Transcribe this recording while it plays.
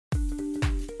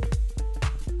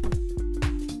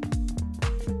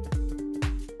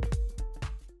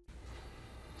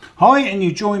Hi, and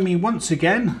you join me once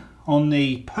again on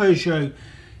the Peugeot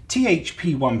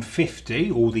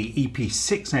THP150 or the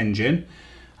EP6 engine,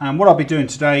 and what I'll be doing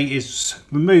today is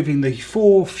removing the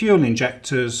 4 fuel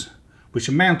injectors which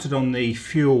are mounted on the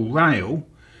fuel rail,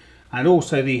 and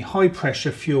also the high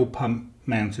pressure fuel pump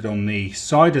mounted on the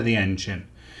side of the engine.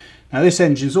 Now this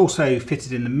engine is also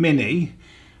fitted in the Mini,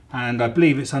 and I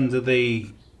believe it's under the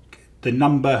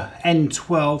number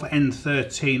N12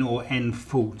 N13 or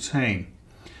N14.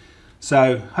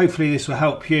 So hopefully this will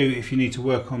help you if you need to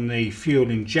work on the fuel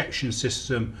injection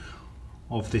system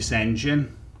of this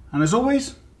engine. And as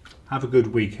always, have a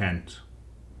good weekend.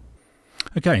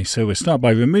 Okay, so we'll start by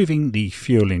removing the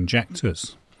fuel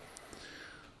injectors.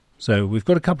 So we've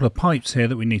got a couple of pipes here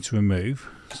that we need to remove.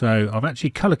 So I've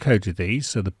actually colour coded these.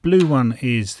 So the blue one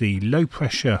is the low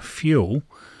pressure fuel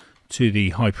to the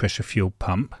high pressure fuel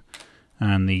pump,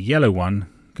 and the yellow one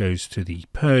goes to the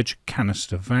Purge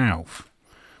canister valve.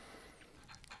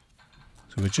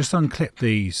 So we'll just unclip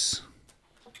these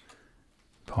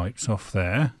pipes off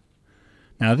there.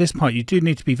 Now this pipe, you do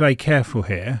need to be very careful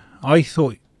here. I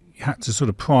thought you had to sort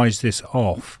of prise this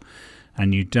off,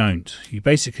 and you don't. You've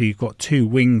got 2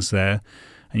 wings there,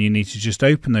 and you need to just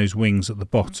open those wings at the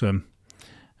bottom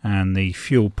and the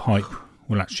fuel pipe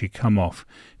will actually come off.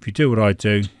 If you do what I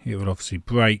do, it will obviously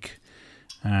break,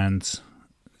 and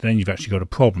then you've actually got a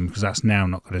problem because that's now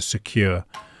not going to secure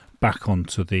back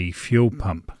onto the fuel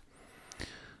pump.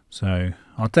 So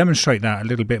I'll demonstrate that a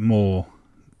little bit more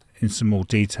in some more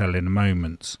detail in a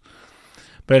moment.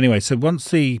 But anyway, so once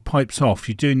the pipe's off,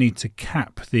 you do need to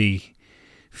cap the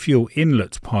fuel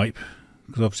inlet pipe,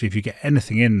 because obviously if you get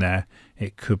anything in there,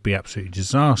 it could be absolutely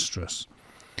disastrous.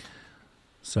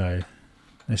 So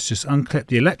let's just unclip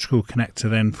the electrical connector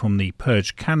then from the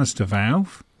Purge canister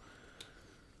valve,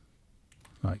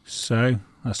 like so.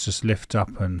 Let's just lift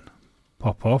up and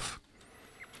pop off.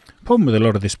 Problem with a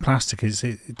lot of this plastic is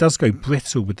it does go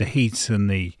brittle with the heat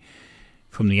and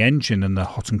from the engine and the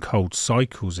hot and cold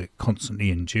cycles it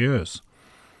constantly endures.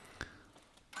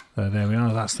 So there we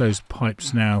are, that's those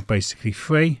pipes now basically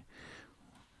free,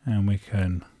 and we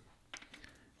can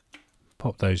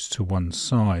pop those to one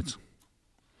side.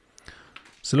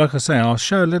 So like I say, I'll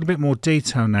show a little bit more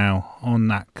detail now on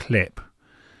that clip.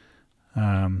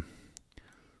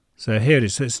 So here it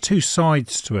is. So it's 2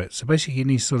 sides to it. So basically you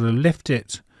need to sort of lift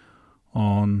it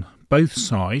on both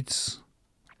sides.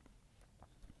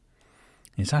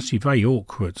 It's actually very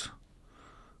awkward.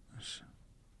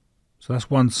 So that's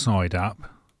one side up,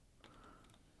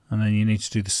 and then you need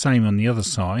to do the same on the other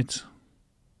side.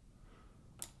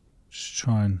 Just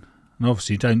try and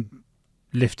obviously don't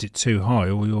lift it too high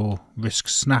or you'll risk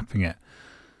snapping it.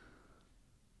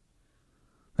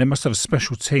 They must have a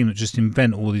special team that just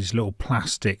invent all these little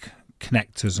plastic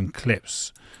connectors and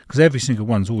clips, because every single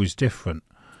one's always different.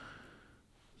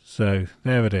 So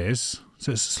there it is.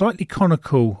 So it's slightly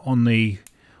conical on the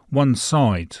one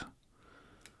side,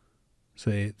 so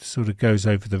it sort of goes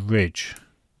over the ridge.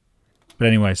 But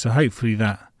anyway, so hopefully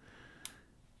that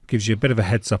gives you a bit of a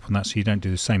heads up on that so you don't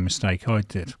do the same mistake I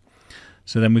did.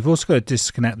 So then we've also got to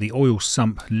disconnect the oil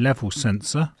sump level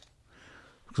sensor,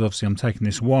 because obviously I'm taking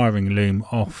this wiring loom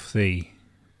off the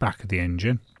back of the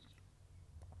engine.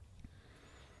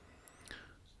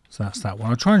 So that's that one.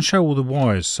 I'll try and show all the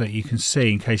wires so you can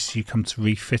see in case you come to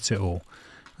refit it all.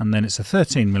 And then it's a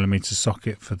 13mm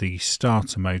socket for the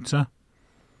starter motor.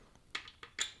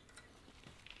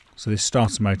 So this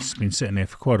starter motor's been sitting here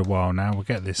for quite a while now. We'll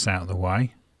get this out of the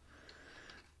way.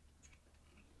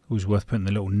 Always worth putting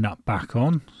the little nut back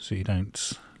on so you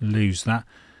don't lose that.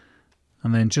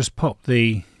 And then just pop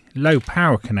the low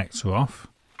power connector off,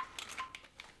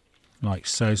 like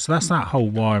so. So that's that whole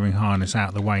wiring harness out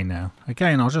of the way now.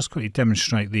 Again, I'll just quickly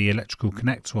demonstrate the electrical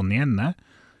connector on the end there,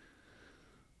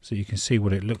 so you can see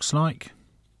what it looks like.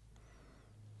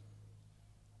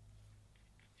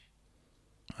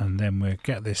 And then we'll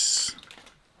get this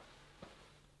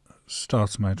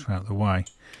starter motor out of the way.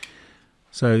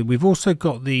 So we've also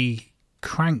got the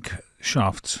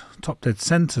crankshaft top dead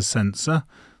center sensor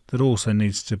that also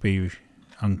needs to be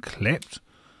unclipped.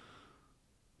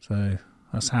 So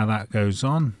that's how that goes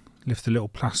on. Lift the little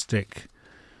plastic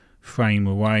frame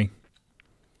away,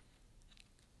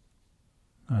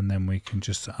 and then we can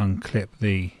just unclip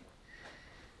the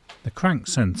crank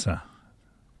sensor,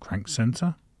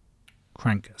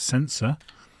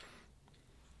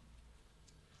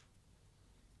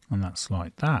 and that's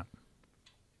like that.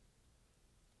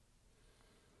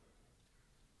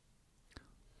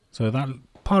 So that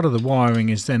part of the wiring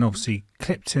is then obviously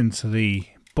clipped into the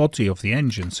body of the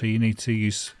engine, so you need to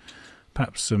use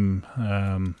perhaps some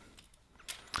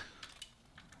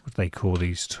what do they call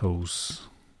these tools?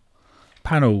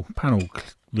 panel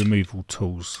removal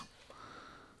tools.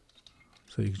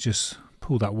 So you can just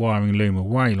pull that wiring loom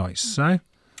away like so.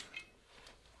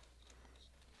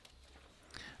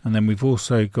 And then we've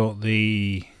also got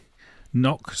the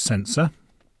knock sensor.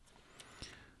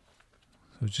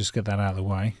 So just get that out of the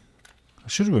way. I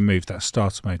should have removed that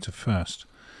starter motor first,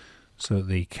 so that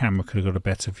the camera could have got a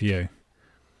better view.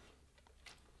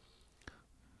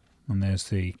 And there's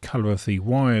the colour of the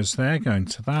wires there going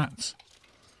to that.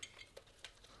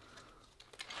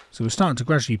 So we're starting to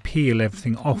gradually peel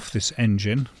everything off this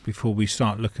engine before we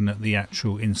start looking at the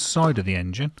actual inside of the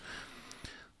engine.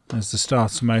 There's the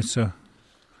starter motor.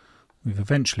 We've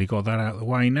eventually got that out of the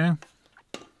way now.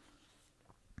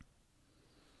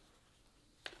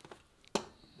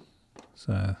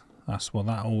 So that's what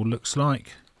that all looks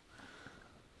like.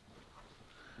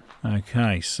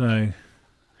 Okay, so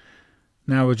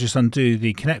now we'll just undo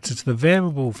the connector to the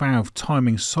variable valve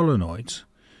timing solenoid,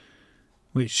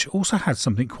 which also had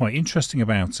something quite interesting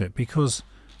about it, because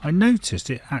I noticed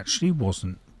it actually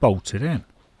wasn't bolted in.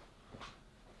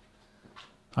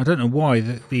 I don't know why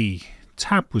the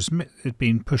tab had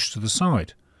been pushed to the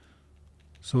side.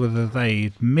 So whether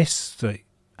they missed it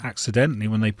accidentally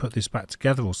when they put this back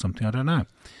together or something, I don't know.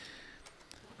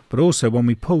 But also when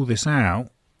we pull this out,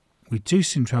 we do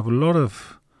seem to have a lot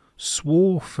of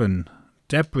swarf and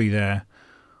debris there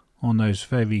on those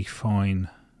very fine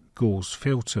gauze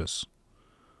filters.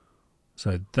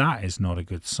 So that is not a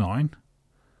good sign.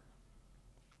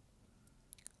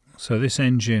 So this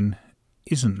engine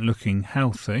isn't looking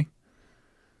healthy.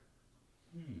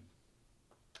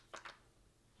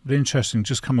 But interesting,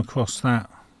 just come across that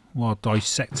while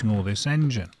dissecting all this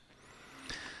engine.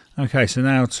 Okay, so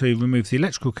now to remove the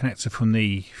electrical connector from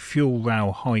the fuel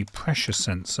rail high pressure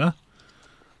sensor.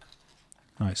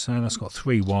 Right, so that's got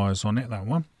 3 wires on it, that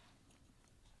one.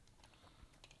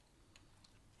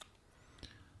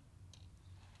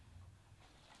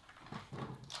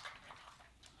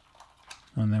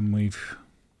 And then we've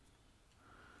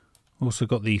also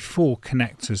got the 4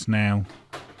 connectors now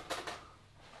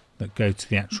that go to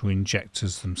the actual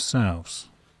injectors themselves.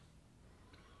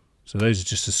 So those are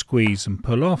just to squeeze and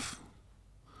pull off.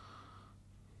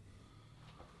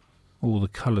 All the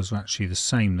colours are actually the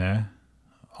same there,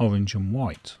 orange and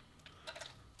white.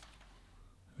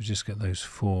 We'll just get those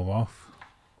 4 off.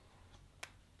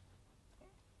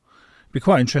 It'd be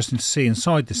quite interesting to see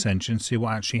inside this engine, see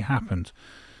what actually happened,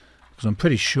 because I'm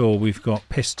pretty sure we've got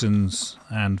pistons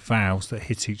and valves that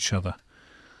hit each other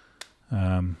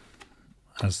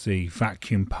as the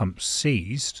vacuum pump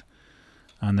seized,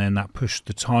 and then that pushed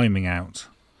the timing out,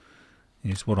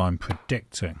 is what I'm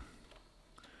predicting.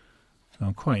 So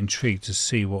I'm quite intrigued to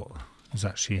see what has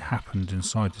actually happened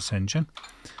inside this engine.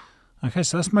 Okay,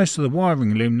 so that's most of the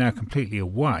wiring loom now completely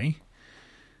away.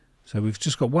 So we've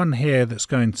just got one here that's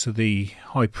going to the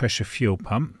high pressure fuel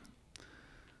pump.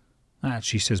 That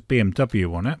actually says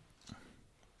BMW on it.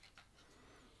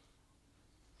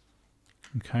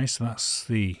 Okay, so that's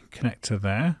the connector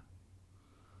there.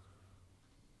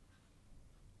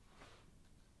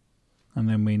 And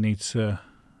then we need to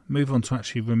move on to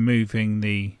actually removing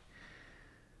the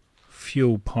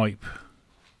fuel pipe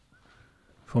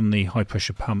from the high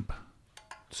pressure pump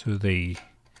to the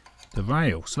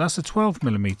rail. So that's a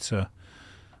 12mm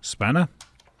spanner.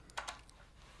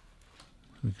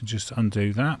 We can just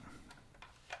undo that.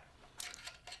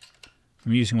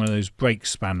 I'm using one of those brake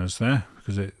spanners there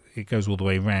because it goes all the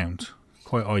way round.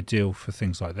 Quite ideal for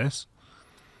things like this.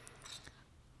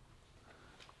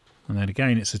 And then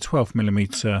again, it's a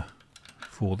 12mm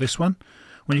for this one.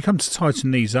 When you come to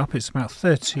tighten these up, it's about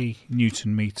 30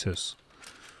 Newton meters.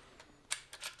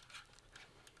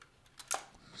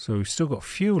 So we've still got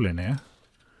fuel in here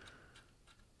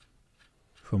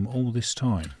from all this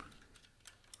time.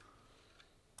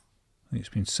 I think it's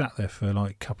been sat there for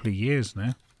like a couple of years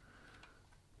now.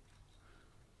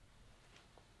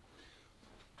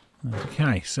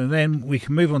 Okay, so then we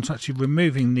can move on to actually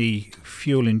removing the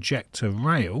fuel injector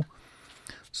rail.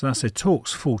 So that's a Torx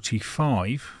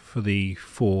 45 for the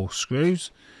 4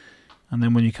 screws, and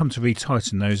then when you come to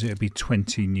retighten those, it'll be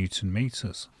 20 Newton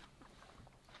meters.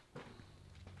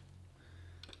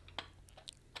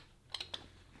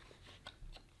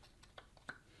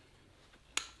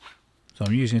 So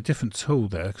I'm using a different tool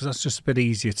there because that's just a bit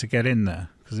easier to get in there,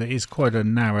 because it is quite a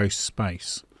narrow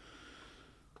space.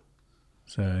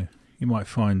 So you might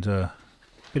find a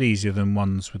bit easier than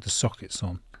ones with the sockets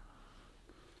on.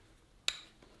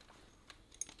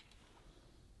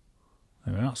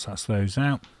 There we are, so that's those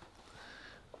out.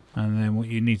 And then what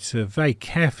you need to very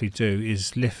carefully do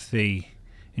is lift the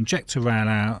injector rail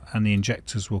out, and the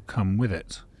injectors will come with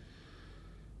it.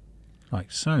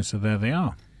 like so. So there they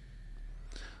are.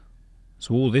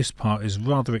 So all this part is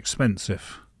rather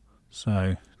expensive,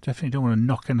 so definitely don't want to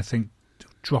knock anything,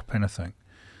 drop anything.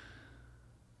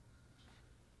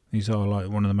 These are like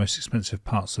one of the most expensive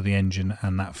parts of the engine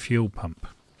and that fuel pump.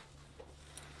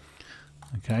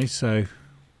 Okay, so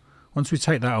once we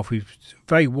take that off, it's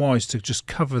very wise to just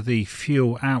cover the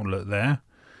fuel outlet there,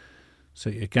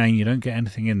 so again you don't get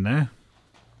anything in there.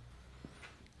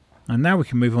 And now we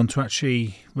can move on to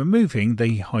actually removing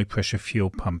the high pressure fuel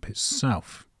pump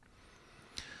itself.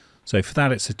 So for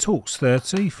that it's a Torx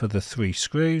 30 for the 3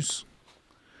 screws,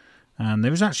 and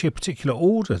there is actually a particular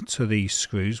order to these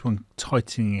screws when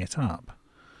tightening it up.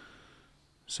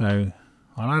 So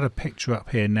I'll add a picture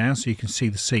up here now so you can see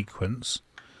the sequence.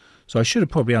 So I should have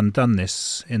probably undone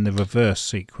this in the reverse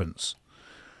sequence,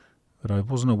 but I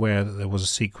wasn't aware that there was a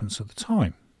sequence at the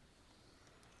time.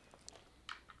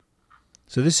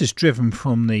 So this is driven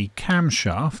from the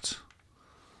camshaft.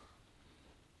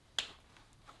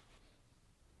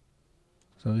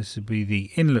 So this would be the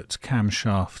inlet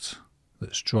camshaft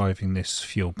that's driving this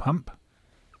fuel pump.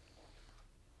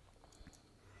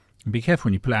 And be careful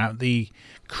when you pull it out. The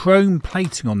chrome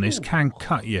plating on this can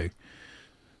cut you.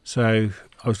 So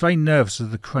I was very nervous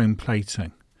of the chrome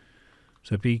plating.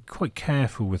 So be quite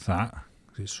careful with that.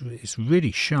 It's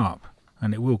really sharp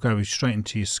and it will go straight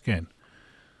into your skin.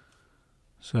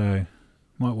 So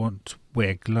might want to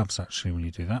wear gloves actually when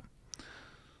you do that.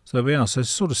 So there we are. So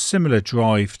sort of similar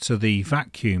drive to the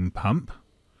vacuum pump.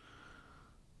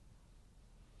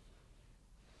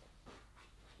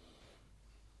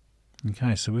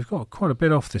 Okay, so we've got quite a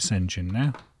bit off this engine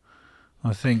now.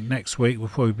 I think next week will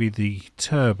probably be the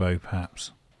turbo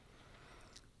perhaps.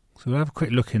 So we'll have a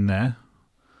quick look in there.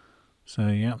 So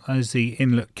yeah, there's the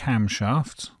inlet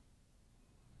camshaft.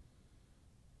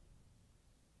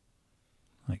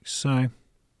 Like so.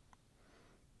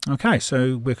 Okay,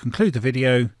 so we'll conclude the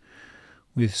video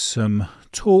with some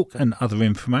torque and other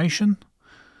information,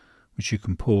 which you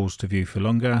can pause to view for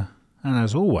longer, and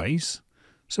as always,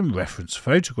 some reference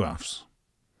photographs,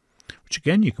 which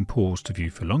again you can pause to view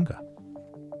for longer.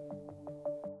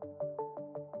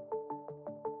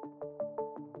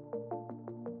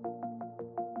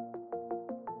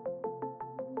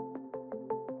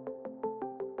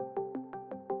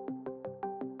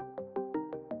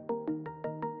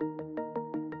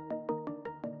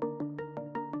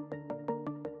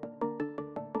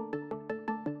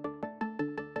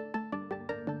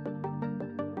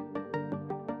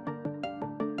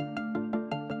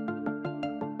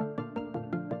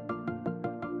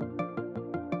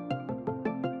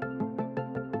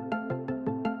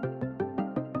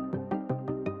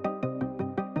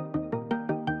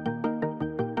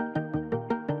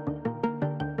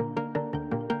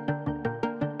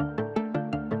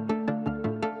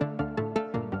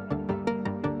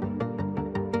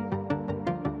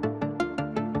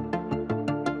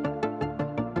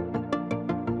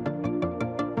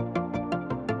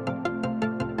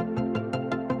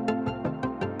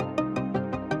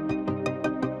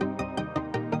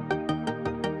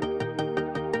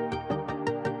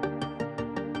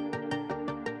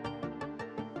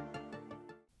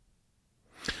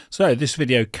 So this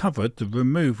video covered the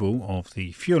removal of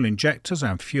the fuel injectors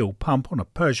and fuel pump on a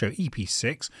Peugeot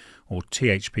EP6 or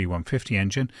THP150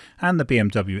 engine and the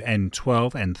BMW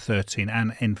N12 N13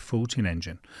 and N14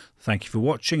 engine. Thank you for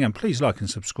watching, and please like and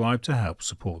subscribe to help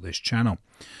support this channel.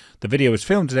 The video was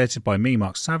filmed and edited by me,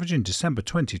 Mark Savage, in December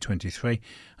 2023,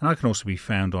 and I can also be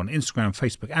found on Instagram,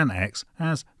 Facebook and X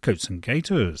as Coats and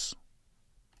Gators.